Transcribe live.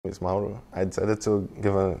is Mauro. I decided to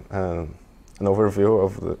give an overview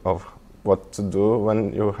of what to do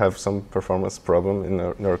when you have some performance problem in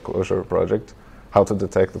your Clojure project, how to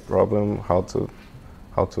detect the problem, how to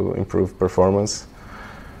improve performance.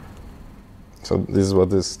 So this is what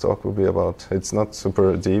this talk will be about. It's not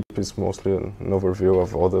super deep, it's mostly an overview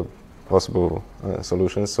of all the possible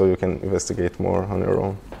solutions, so you can investigate more on your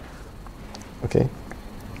own. Okay.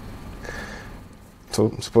 So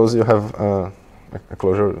suppose you have a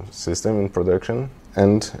Clojure system in production,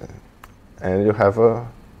 and you have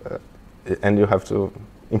to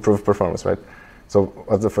improve performance, right? So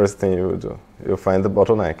what's the first thing you would do? You find the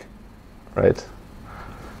bottleneck, right?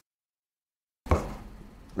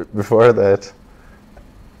 Before that,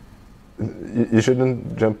 you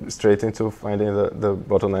shouldn't jump straight into finding the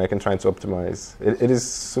bottleneck and trying to optimize. It is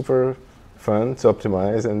super fun to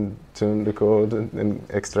optimize and tune the code and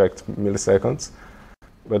extract milliseconds.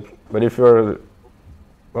 But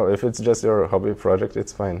if it's just your hobby project,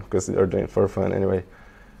 it's fine, because you're doing it for fun anyway.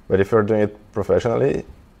 But if you're doing it professionally,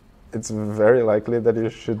 it's very likely that you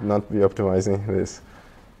should not be optimizing this.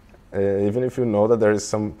 Even if you know that there is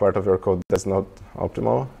some part of your code that's not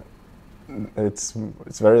optimal, it's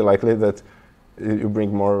very likely that you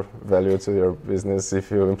bring more value to your business if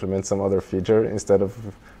you implement some other feature instead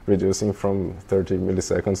of reducing from 30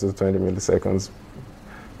 milliseconds to 20 milliseconds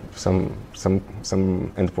some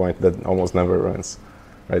endpoint that almost never runs.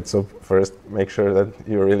 Right, so first make sure that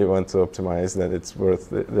you really want to optimize, that it's worth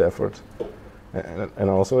the effort. And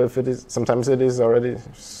also, if it is, sometimes it is already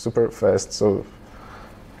super fast, so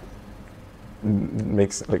it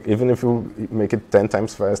makes, like, even if you make it 10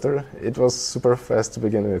 times faster, it was super fast to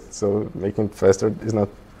begin with. So making it faster is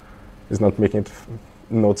not making it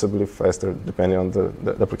noticeably faster, depending on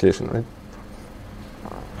the application, right?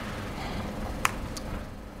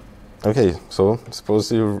 Okay, so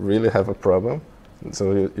suppose you really have a problem.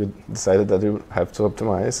 So you decided that you have to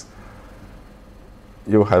optimize.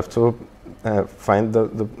 You have to find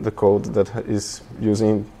the code that is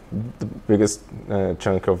using the biggest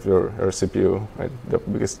chunk of your CPU, right? The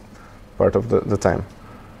biggest part of the time.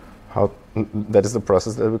 That is the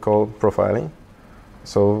process that we call profiling.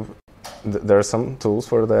 So there are some tools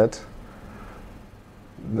for that.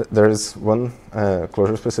 There is one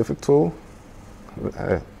Clojure-specific tool,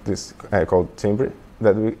 this called Timbre,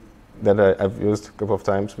 that I've used a couple of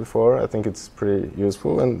times before. I think it's pretty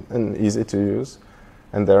useful and easy to use.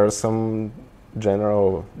 And there are some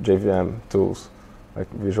general JVM tools, like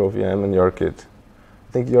Visual VM and YourKit.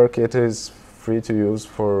 I think YourKit is free to use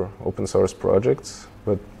for open source projects,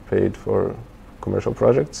 but paid for commercial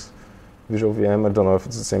projects. Visual VM, I don't know if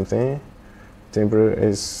it's the same thing. Timbre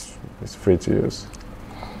is free to use.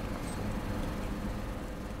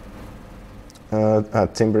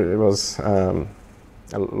 Timbre was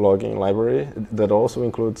a logging library that also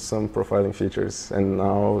includes some profiling features, and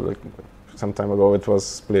now, like some time ago, it was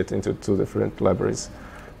split into two different libraries.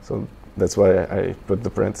 So that's why I put the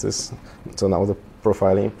parentheses. So now the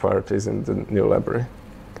profiling part is in the new library.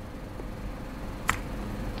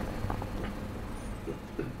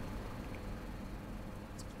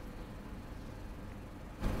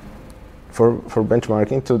 For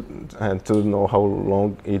benchmarking, to know how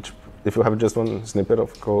long if you have just one snippet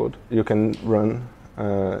of code, you can run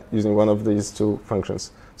using one of these two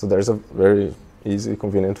functions. So there's a very easy,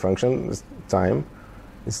 convenient function, it's time.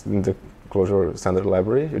 It's in the Clojure standard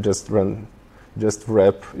library. You just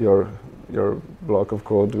wrap your block of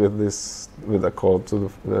code with a call to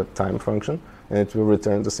the time function, and it will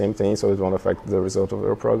return the same thing, so it won't affect the result of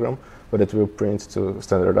your program, but it will print to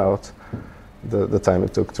standard out the time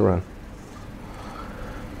it took to run.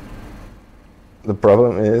 The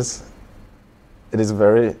problem is, it is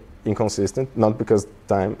very inconsistent, not because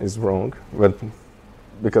time is wrong, but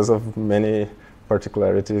because of many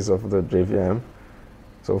particularities of the JVM.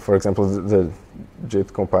 So, for example, the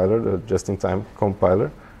JIT compiler, the just-in-time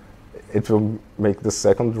compiler, it will make the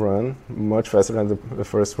second run much faster than the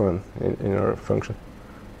first run in your function,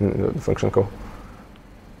 in the function call.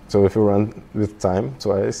 So if you run with time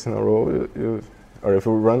twice in a row, or if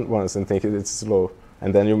you run once and think it's slow,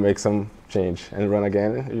 and then you make some change and run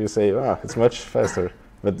again, you say, it's much faster.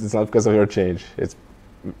 But it's not because of your change. It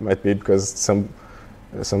might be because some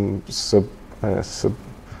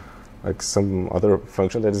other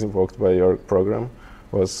function that is invoked by your program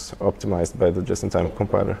was optimized by the just-in-time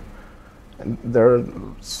compiler. And there are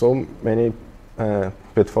so many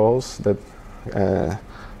pitfalls that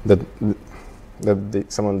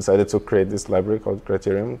someone decided to create this library called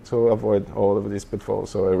Criterion to avoid all of these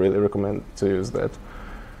pitfalls. So I really recommend to use that.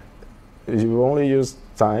 You only use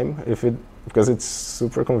time if because it's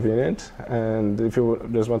super convenient, and if you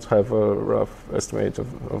just want to have a rough estimate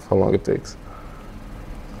of how long it takes.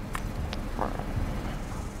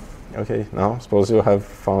 Okay, now suppose you have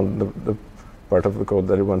found the part of the code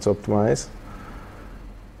that you want to optimize.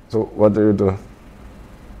 So what do?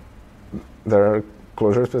 There are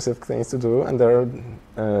Clojure-specific things to do, and there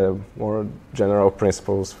are more general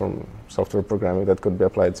principles from software programming that could be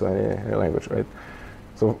applied to any language, right?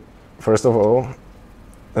 So first of all,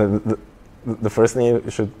 the first thing you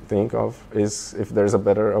should think of is if there's a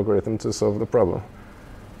better algorithm to solve the problem.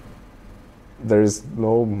 There is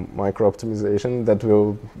no micro-optimization that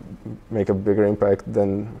will make a bigger impact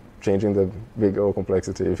than changing the big O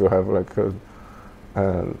complexity. If you have like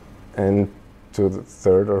n to the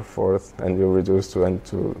third or fourth, and you reduce to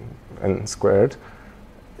n squared,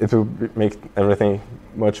 it will make everything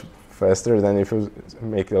much faster than if you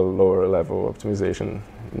make a lower level optimization.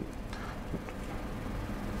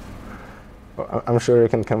 I'm sure you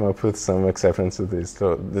can come up with some exceptions to this.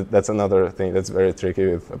 So that's another thing that's very tricky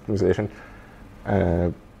with optimization.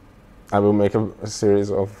 I will make a series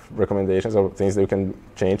of recommendations or things that you can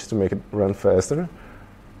change to make it run faster.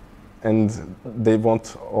 And they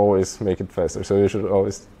won't always make it faster. So you should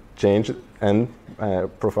always change it and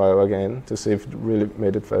profile again to see if it really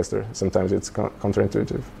made it faster. Sometimes it's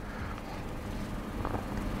counterintuitive.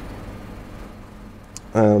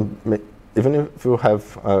 Even if you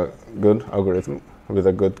have a good algorithm with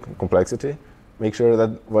a good complexity, make sure that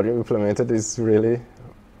what you implemented is really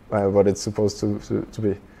what it's supposed to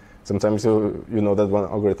be. Sometimes you know that one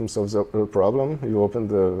algorithm solves a problem, you open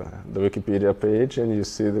the Wikipedia page and you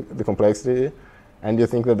see the complexity, and you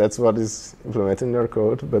think that that's what is implemented in your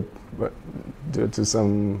code, but due to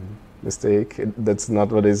some mistake, that's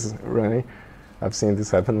not what is running. I've seen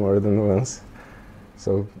this happen more than once.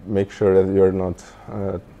 So make sure that you're not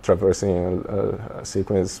traversing a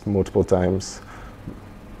sequence multiple times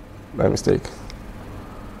by mistake.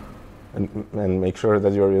 And make sure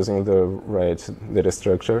that you're using the right data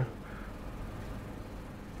structure.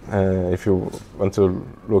 If you want to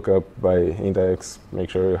look up by index, make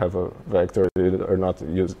sure you have a vector or not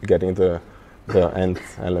getting the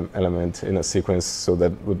nth element in a sequence, so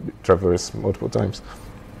that would traverse multiple times.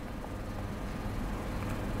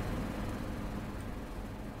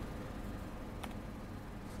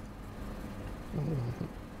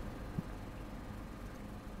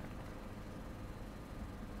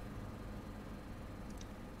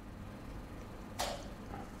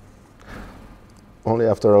 Only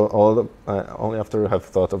after you have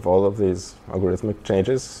thought of all of these algorithmic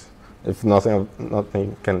changes, if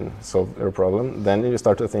nothing can solve your problem, then you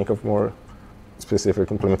start to think of more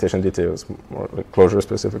specific implementation details, more like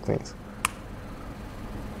Clojure-specific things.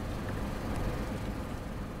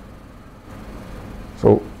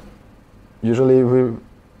 So usually we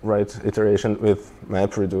write iteration with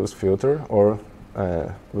map, reduce, filter, or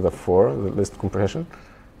with a for, the list compression.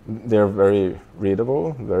 They're very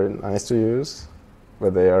readable, very nice to use,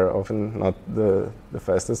 but they are often not the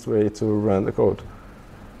fastest way to run the code.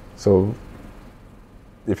 So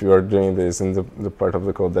if you are doing this in the part of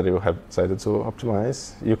the code that you have decided to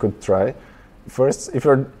optimize, you could try. First, if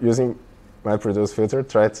you're using map, reduce, filter,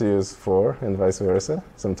 try to use for and vice versa.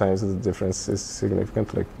 Sometimes the difference is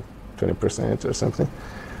significant, like 20% or something.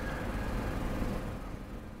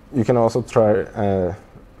 You can also try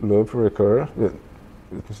loop recur.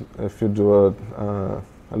 If you do a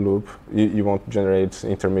loop, you won't generate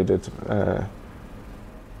intermediate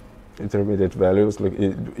values. Like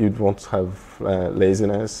you won't have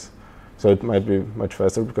laziness, so it might be much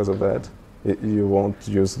faster because of that. You won't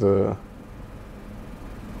use the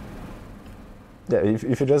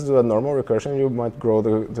if you just do a normal recursion, you might grow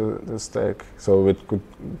the stack, so it could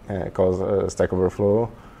cause a stack overflow,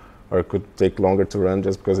 or it could take longer to run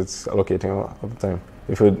just because it's allocating all the time.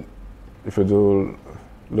 If you do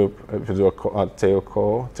loop, if you do a tail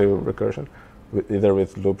recursion, either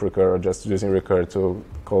with loop recur or just using recur to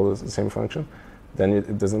call the same function, then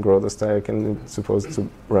it doesn't grow the stack and it's supposed to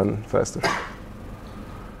run faster.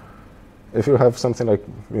 If you have something like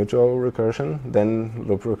mutual recursion, then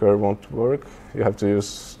loop recur won't work. You have to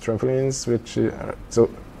use trampolines, which so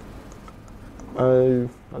I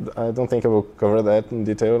don't think I will cover that in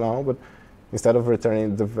detail now, but instead of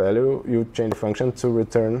returning the value, you change the function to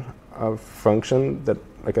return a function that,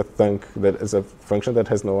 like a thunk, that is a function that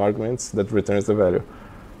has no arguments that returns the value.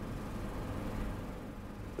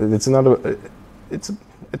 It's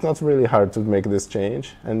not really hard to make this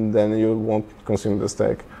change, and then you won't consume the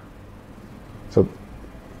stack. So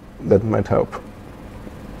that might help.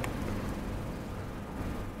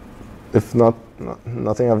 If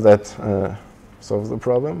nothing of that solves the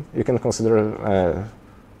problem, you can consider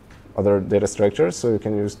other data structures, so you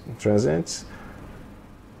can use transients.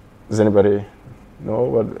 Does anybody know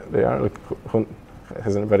what they are? Like,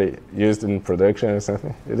 has anybody used in production or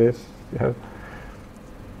something? It is? You have?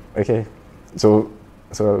 Okay, so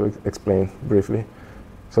I'll explain briefly.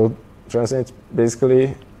 So transients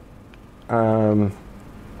basically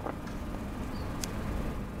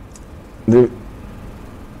they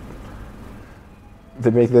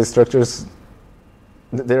make the structures.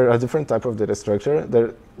 There are a different type of data structure.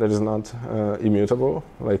 There is not immutable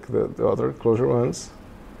like the other Clojure ones.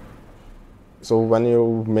 So when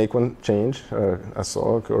you make one change, a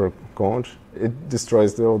sock or a conch, it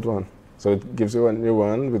destroys the old one. So it gives you a new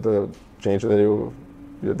one with the change that you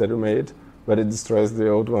made, but it destroys the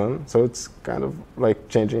old one. So it's kind of like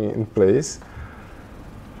changing in place,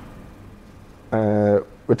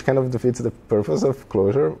 which kind of defeats the purpose of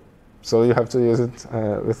Clojure. So you have to use it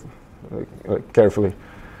with carefully.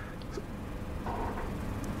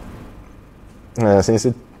 Since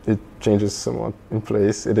it changes somewhat in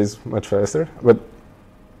place, it is much faster. But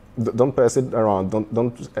don't pass it around.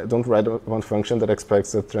 Don't write one function that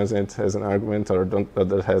expects that transient has an argument, or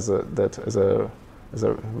that has that as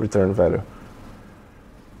a return value.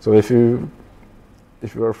 So if you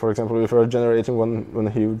are, for example, if you are generating one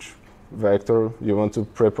huge vector you want to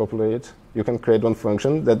pre-populate, you can create one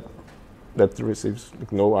function that receives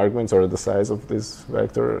like no arguments or the size of this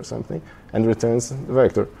vector or something, and returns the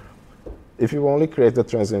vector. If you only create the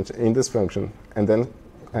transient in this function and then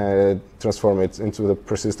transform it into the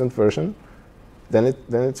persistent version, then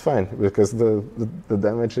it's fine, because the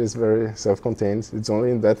damage is very self-contained. It's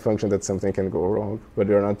only in that function that something can go wrong, but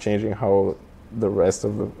you're not changing how the rest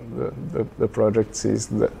of the project sees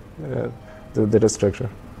the data structure,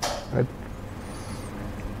 right?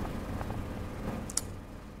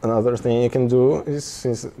 Another thing you can do is,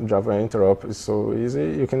 since Java interop is so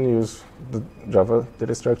easy, you can use the Java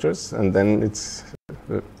data structures, and then it's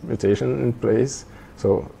the mutation in place.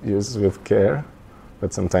 So use with care,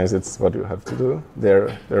 but sometimes it's what you have to do.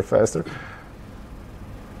 They're faster.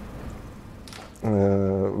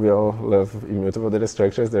 We all love immutable data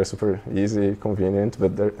structures. They're super easy, convenient,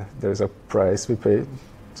 but there's a price we pay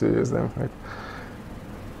to use them, right?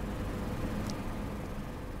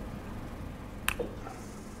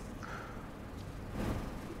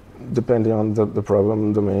 Depending on the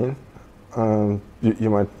problem domain, you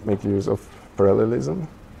might make use of parallelism.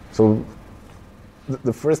 So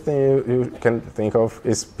the first thing you can think of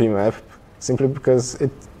is pmap, simply because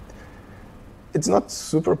it's not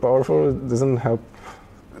super powerful. It doesn't help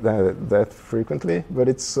that frequently, but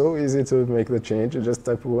it's so easy to make the change. You just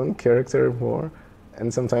type one character more,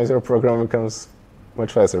 and sometimes your program becomes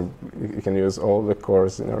much faster. You can use all the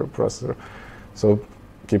cores in your processor. So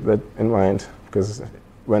keep that in mind, because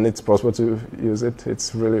when it's possible to use it,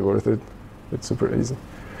 it's really worth it. It's super easy.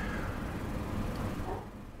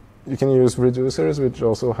 You can use reducers, which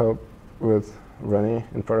also help with running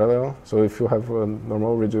in parallel. So if you have a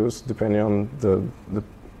normal reduce, depending on the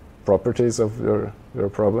properties of your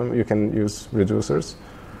problem, you can use reducers.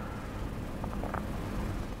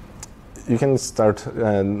 You can start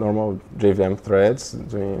normal JVM threads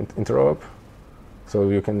doing interop. So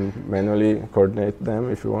you can manually coordinate them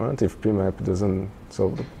if you want, if pmap doesn't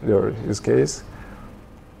solve your use case.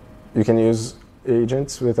 You can use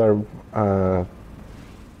agents which are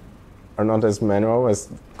not as manual as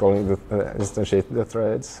calling instantiate the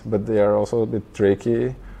threads, but they are also a bit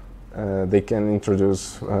tricky. They can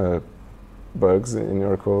introduce bugs in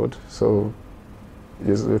your code, so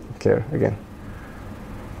use it with care again.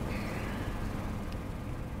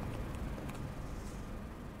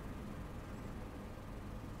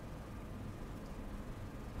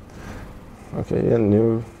 Okay,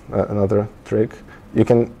 and another trick. You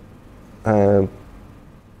can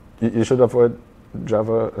you should avoid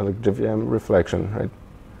Java like JVM reflection, right?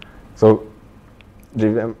 So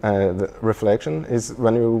JVM the reflection is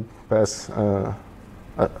when you pass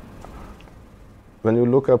when you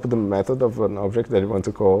look up the method of an object that you want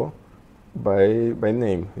to call by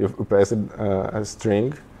name. You pass it a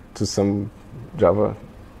string to some Java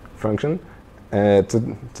function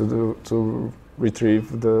to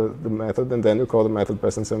retrieve the method, and then you call the method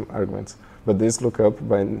passing some arguments. But this lookup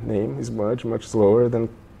by name is much slower than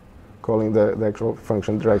calling the actual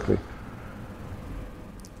function directly.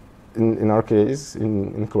 In our case,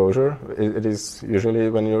 in Clojure, it is usually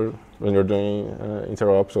when you're doing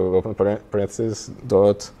interop, so open parentheses,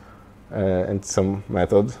 dot, and some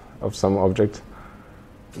method of some object,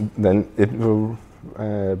 then it will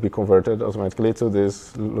be converted automatically to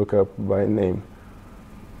this lookup by name.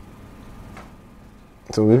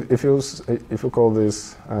 So if you call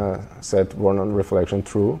this set born on reflection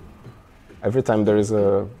true, every time there is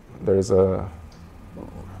a there's a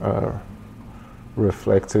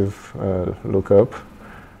reflective lookup,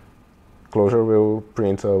 Clojure will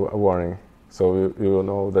print a warning. So you will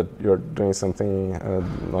know that you're doing something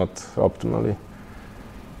not optimally.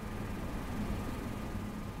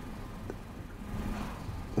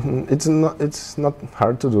 It's not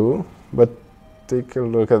hard to do, but take a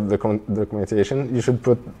look at the documentation. You should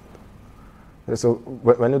put. So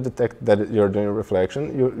when you detect that you're doing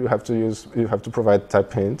reflection, you have to provide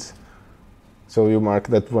type hints. So you mark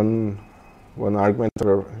that one argument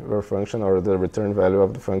or function or the return value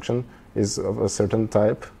of the function is of a certain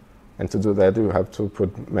type, and to do that you have to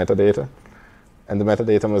put metadata, and the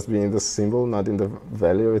metadata must be in the symbol, not in the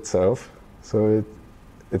value itself. So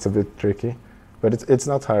it's a bit tricky, but it's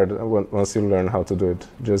not hard once you learn how to do it.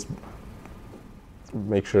 Just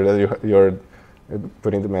make sure that you're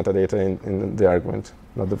putting the metadata in the argument,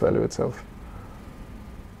 not the value itself.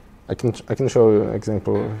 I can show you an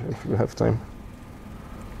example if you have time.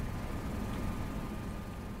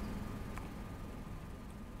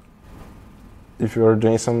 If you are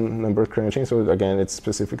doing some number crunching, so again, it's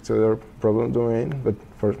specific to your problem domain, but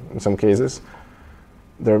in some cases,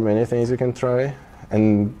 there are many things you can try,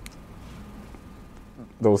 and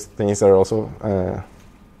those things are also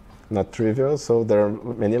not trivial, so there are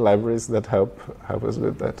many libraries that help us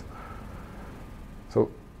with that. So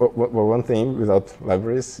one thing, without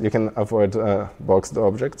libraries, you can avoid boxed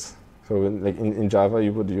objects. So in Java,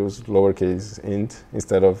 you would use lowercase int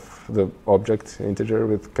instead of the object integer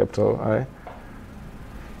with capital I.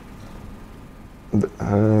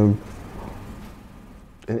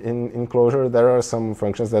 In Clojure, there are some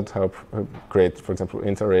functions that help create, for example,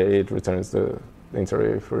 int array. It returns the int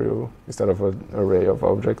array for you instead of an array of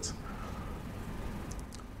objects.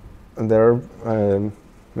 And there are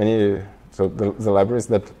many, so the libraries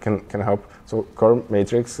that can help. So core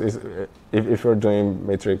matrix is, if you're doing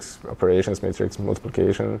matrix operations, matrix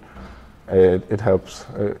multiplication, it helps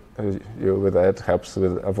you with that, helps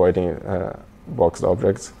with avoiding boxed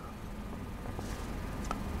objects.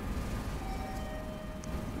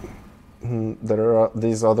 There are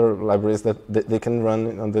these other libraries that they can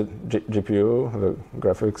run on the GPU, the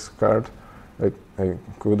graphics card, like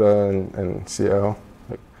CUDA and CL.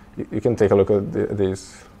 You can take a look at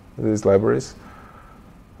these libraries,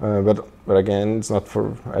 but again, it's not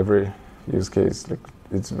for every use case. Like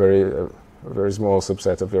it's a very small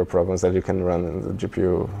subset of your problems that you can run in the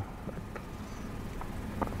GPU.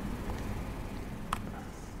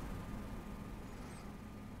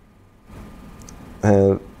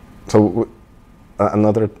 So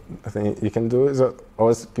another thing you can do is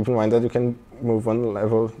always keep in mind that you can move one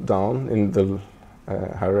level down in the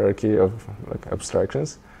hierarchy of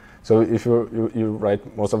abstractions. So if you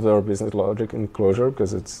write most of your business logic in Clojure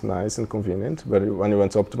because it's nice and convenient, but when you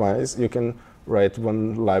want to optimize, you can write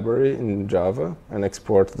one library in Java and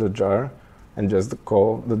export the jar and just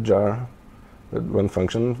call the jar, one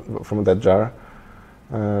function from that jar,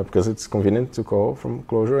 because it's convenient to call from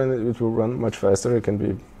Clojure and it will run much faster. It can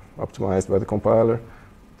be optimized by the compiler.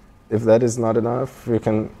 If that is not enough, you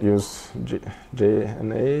can use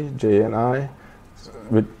JNA, JNI,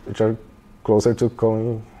 which are closer to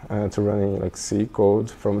calling to running like C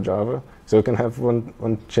code from Java. So you can have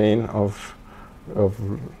one chain of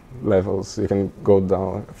levels. You can go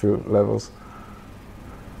down a few levels.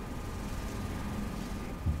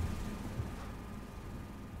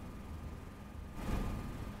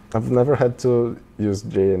 I've never had to use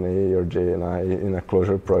JNA or JNI in a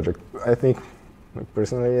Clojure project. I think,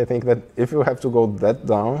 personally, I think that if you have to go that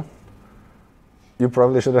down, you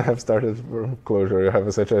probably shouldn't have started from Clojure. You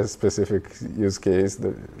have such a specific use case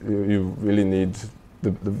that you really need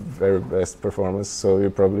the very best performance, so you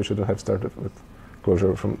probably shouldn't have started with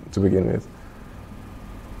Clojure to begin with.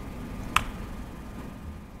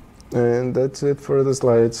 And that's it for the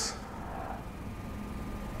slides.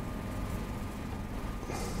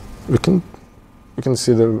 We can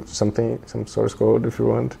see some source code if you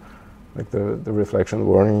want, like the reflection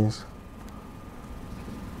warnings.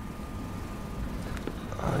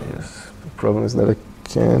 Yes, the problem is that I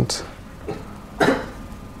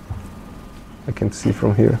can't see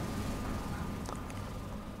from here.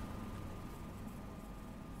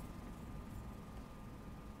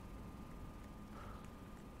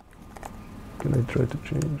 Can I try to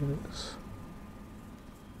change this?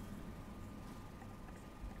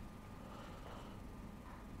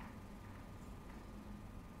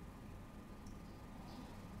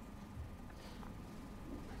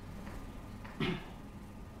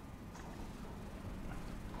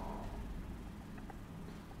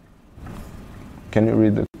 Can you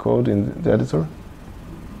read the code in the editor?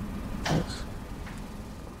 Yes.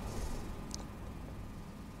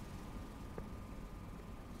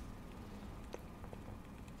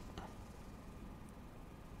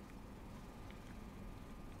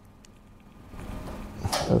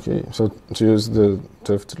 Okay, so to use the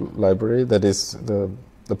Tuft library, that is the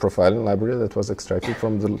profiling library that was extracted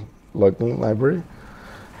from the logging library,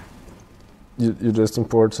 you just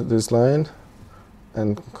import this line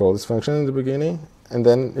and call this function in the beginning, and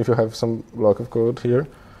then if you have some block of code here,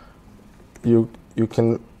 you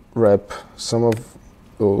can wrap some of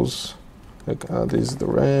those, like this is the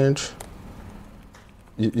range.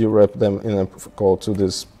 You wrap them in a call to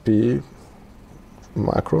this p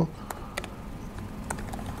macro.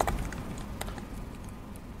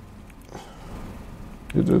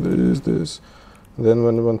 You do this. Then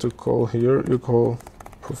when you want to call here, you call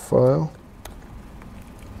profile.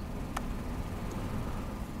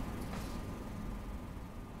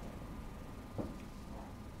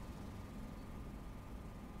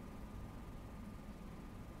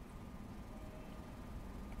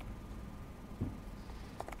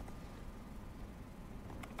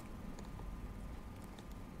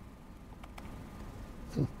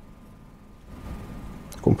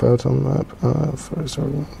 Comparison map, first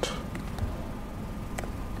argument.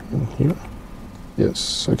 In here.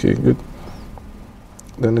 Yes, okay, good.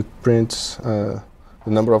 Then it prints the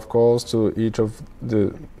number of calls to each of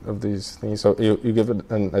these things. So you give it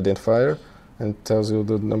an identifier and tells you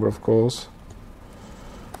the number of calls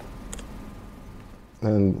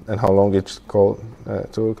and how long each call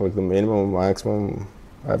took, like the minimum, maximum,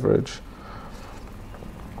 average.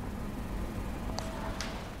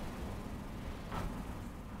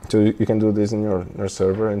 So you can do this in your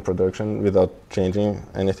server in production without changing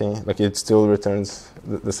anything. Like it still returns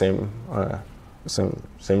the same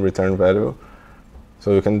return value.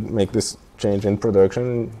 So you can make this change in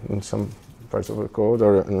production in some parts of the code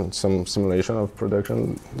or in some simulation of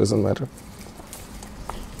production. Doesn't matter.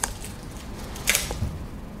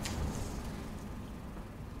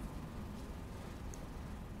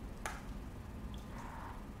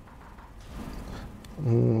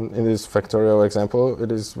 In this factorial example,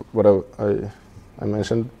 it is what I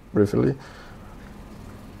mentioned briefly.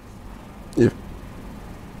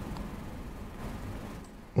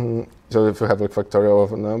 So if you have a factorial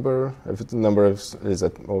of a number, if the number is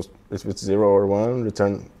at most, if it's 0 or 1,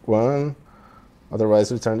 return 1.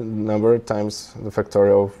 Otherwise, return the number times the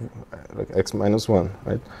factorial of like x minus 1,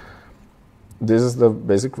 right? This is the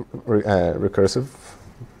basic recursive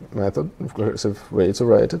method, recursive way to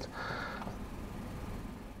write it.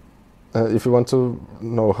 If you want to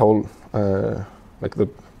know how, like the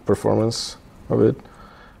performance of it,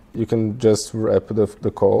 you can just wrap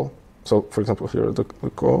the call. So, for example, here the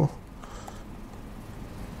call.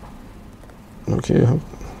 Okay.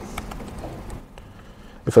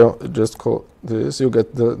 If I just call this, you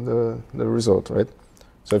get the result, right?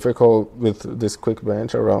 So if I call with this quick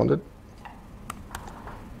bench around it,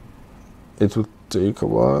 it will take a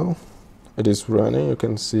while. It is running. You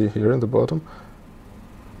can see here in the bottom.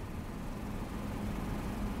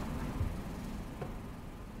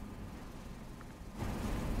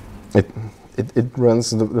 It runs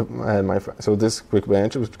so this quick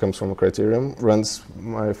bench, which comes from a criterion, runs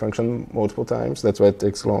my function multiple times. That's why it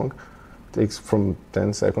takes long. It takes from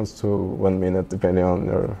 10 seconds to 1 minute, depending on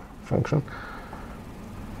your function.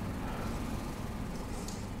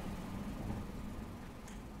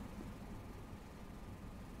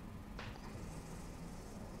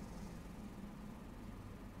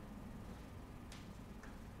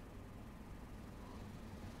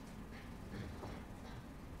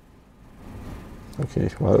 Okay,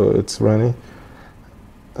 while it's running,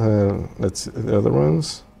 let's see the other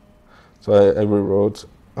ones. So I rewrote,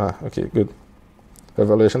 okay, good.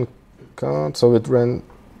 Evaluation count, so it ran,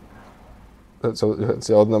 so it's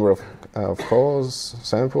the odd number of calls,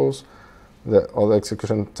 samples, all the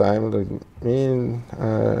execution time, the mean,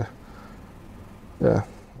 yeah.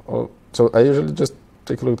 So I usually just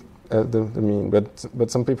take a look at the mean,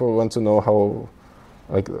 but some people want to know how,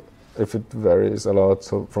 like, if it varies a lot,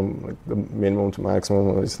 so from like the minimum to maximum,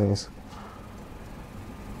 all these things.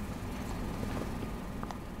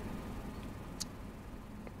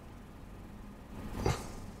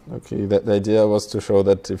 Okay, the idea was to show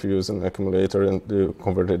that if you use an accumulator and you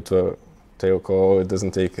convert it to a tail call, it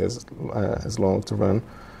doesn't take as long to run.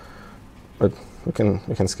 But we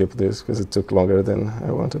can skip this because it took longer than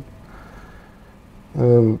I wanted.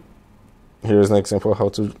 Here's an example of how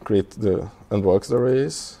to create the unboxed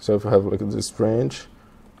arrays. So if you have like this range,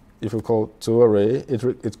 if you call toArray,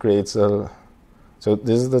 it creates a. So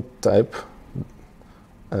this is the type,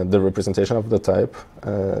 the representation of the type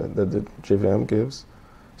that the JVM gives.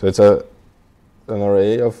 So it's an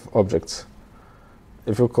array of objects.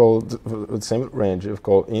 If you call the same range, if you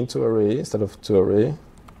call into array instead of toArray,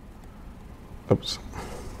 oops.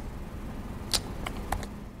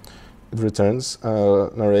 it returns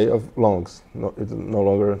an array of longs. No, it's no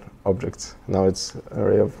longer objects. Now it's an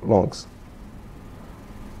array of longs.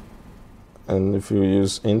 And if you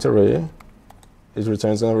use int array, it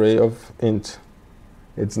returns an array of int.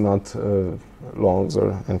 It's not longs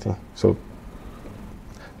or anything. So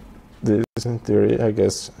this, in theory, I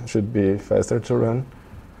guess, should be faster to run.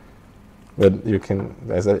 But you can,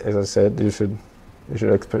 as I said, you should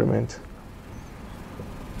experiment.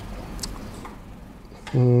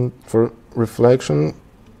 For reflection,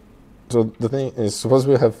 so the thing is, suppose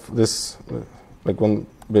we have this like one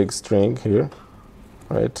big string here,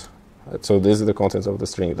 right? So this is the contents of the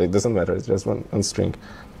string. Like, it doesn't matter, it's just one string.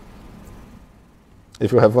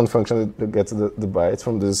 If you have one function that gets the bytes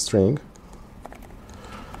from this string,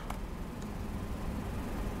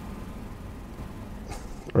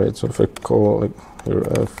 right? So if I call, like, here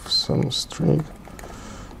I have some string,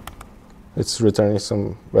 it's returning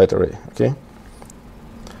some byte array, okay?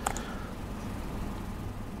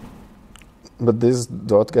 But this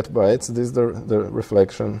dot get bytes, this is the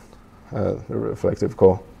reflection, the reflective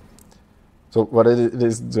call. So what it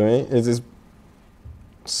is doing is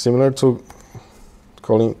similar to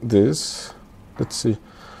calling this. Let's see.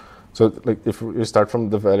 So like if you start from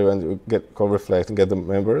the value and you call reflect and get the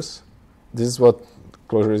members, this is what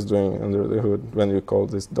Clojure is doing under the hood when you call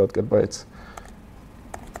this dot get bytes.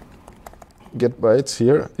 Get bytes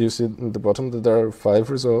here, you see in the bottom that there are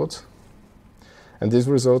 5 results. And these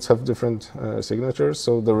results have different signatures.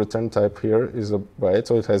 So the return type here is a byte,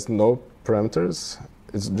 so it has no parameters.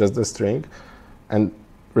 It's just a string, and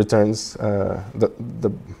returns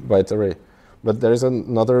the byte array. But there is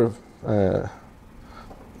another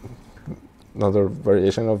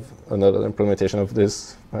variation of another implementation of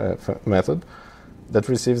this method that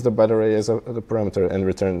receives the byte array as the parameter and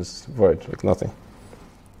returns void, like nothing.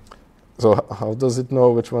 So how does it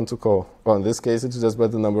know which one to call? Well, in this case, it's just by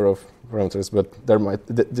the number of parameters, but there might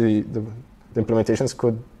the implementations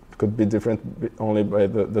could be different only by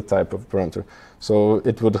the type of parameter. So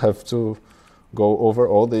it would have to go over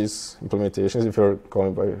all these implementations if you're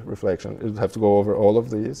calling by reflection. It would have to go over all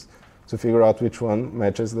of these to figure out which one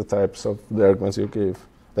matches the types of the arguments you gave.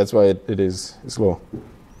 That's why it is slow.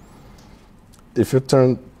 If you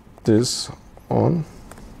turn this on,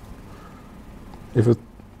 if you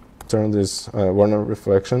turn this Warner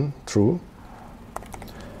reflection true,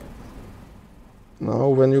 now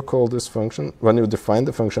when you call this function, when you define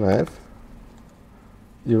the function f,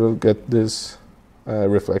 you will get this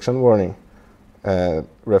reflection warning.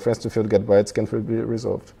 Reference to field get bytes can't be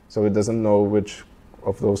resolved. So it doesn't know which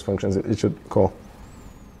of those functions it should call.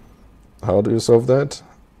 How do you solve that?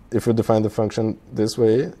 If you define the function this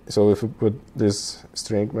way, so if you put this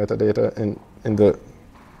string metadata in the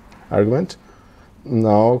argument,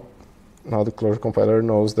 now the Clojure compiler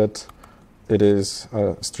knows that it is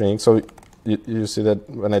a string. So you see that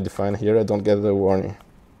when I define here, I don't get the warning.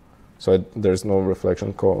 So there's no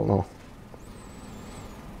reflection call, no.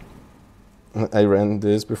 I ran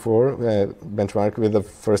this before, benchmark with the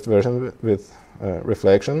first version with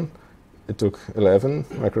reflection. It took 11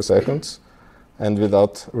 microseconds, and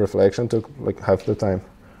without reflection took like half the time.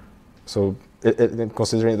 So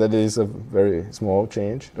considering that it is a very small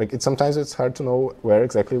change, like sometimes it's hard to know where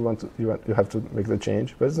exactly you have to make the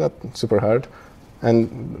change, but it's not super hard,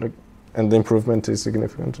 and the improvement is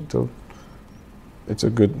significant. So it's a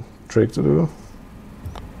good trick to do.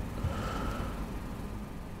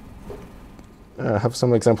 I have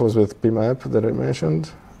some examples with pmap that I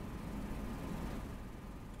mentioned.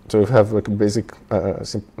 So you have like a basic,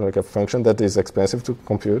 like a function that is expensive to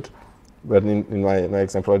compute, but in my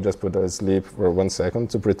example, I just put a sleep for 1 second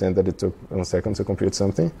to pretend that it took 1 second to compute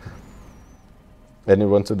something. And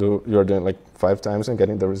you're doing like 5 times and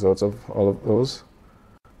getting the results of all of those.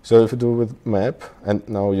 So if you do with map, and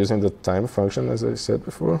now using the time function, as I said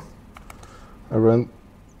before, I run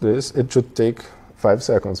this, it should take 5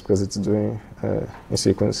 seconds because it's doing in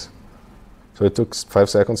sequence. So it took 5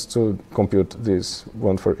 seconds to compute this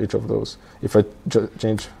one for each of those. If I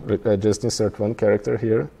just insert one character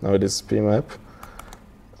here, now it is pmap.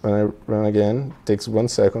 When I run again, it takes 1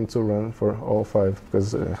 second to run for all 5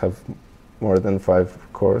 because I have more than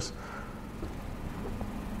 5 cores.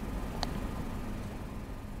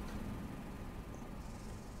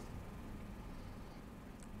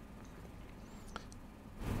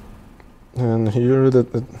 And here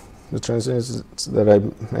the transitions that I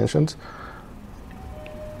mentioned.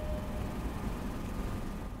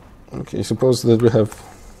 Okay, suppose that we have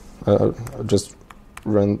just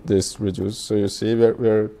run this reduce. So you see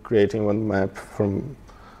we're creating one map from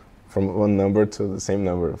one number to the same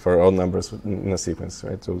number for all numbers in a sequence,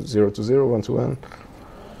 right? So 0 to 0, 1 to 1.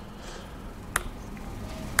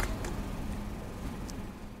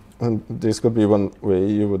 And this could be one way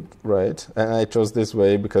you would write. And I chose this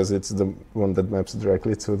way because it's the one that maps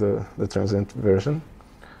directly to the transient version.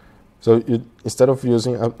 So instead of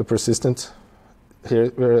using a persistent,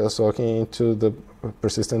 here we're talking into the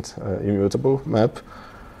persistent immutable map.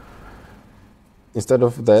 Instead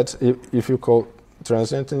of that, if you call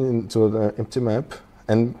transient into the empty map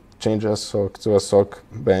and change a sock to a sock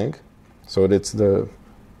bang, so that's the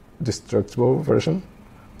destructible version,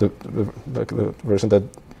 like the version that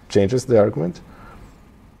changes the argument.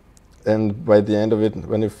 And by the end of it,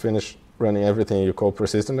 when you finish running everything, you call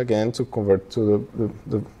persistent again to convert to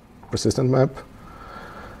the persistent map.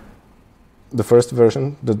 The first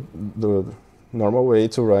version, the normal way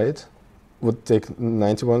to write, would take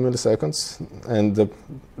 91 milliseconds, and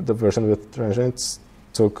the version with transients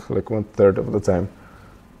took like 1/3 of the time.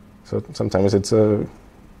 So sometimes it's a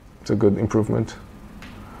good improvement.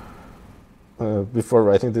 Before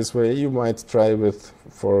writing this way, you might try with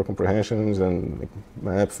for comprehensions and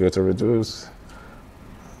map, filter, reduce.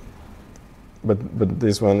 But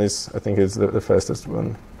this one is, I think, is the fastest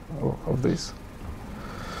one of these.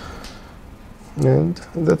 And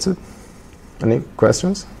that's it. Any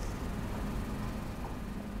questions?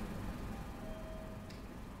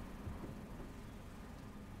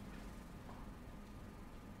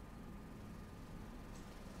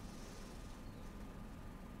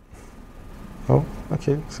 Oh,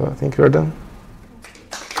 okay. So I think we're done.